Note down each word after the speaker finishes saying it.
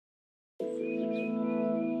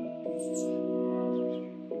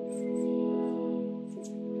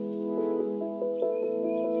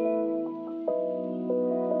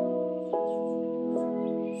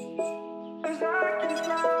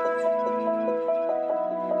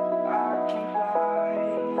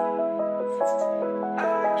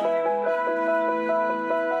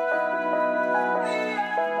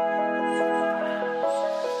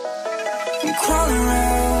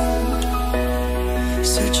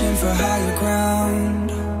searching for higher ground.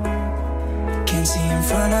 Can't see in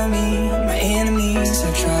front of me, my enemies.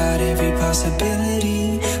 I've tried every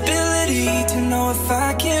possibility, ability to know if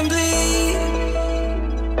I can bleed.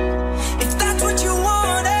 If that's what you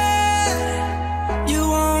wanted, you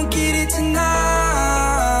won't get it tonight.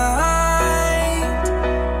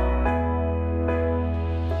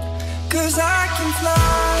 'Cause I can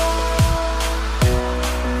fly,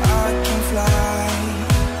 I can fly.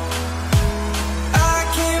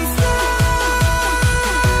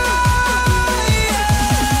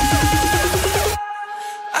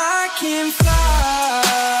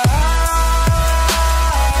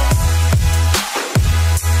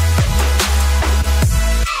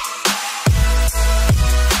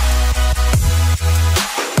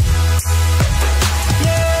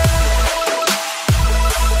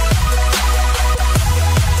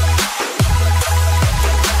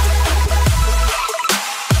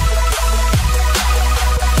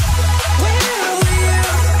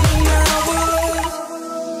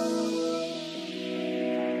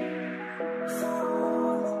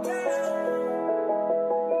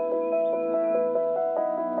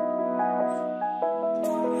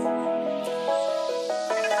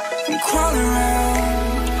 I'm crawling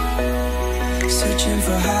around, searching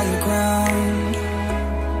for higher ground.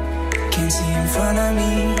 Can't see in front of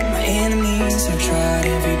me, my enemies. I've tried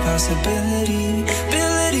every possibility,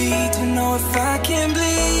 ability to know if I can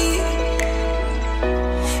bleed.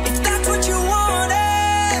 If that's what you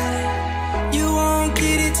wanted, you won't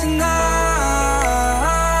get it tonight.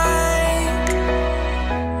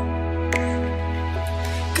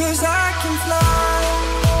 'Cause I can fly,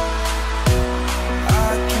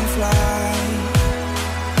 I can fly.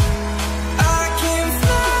 I can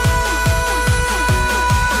fly.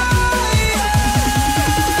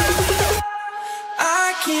 I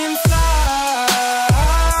can fly.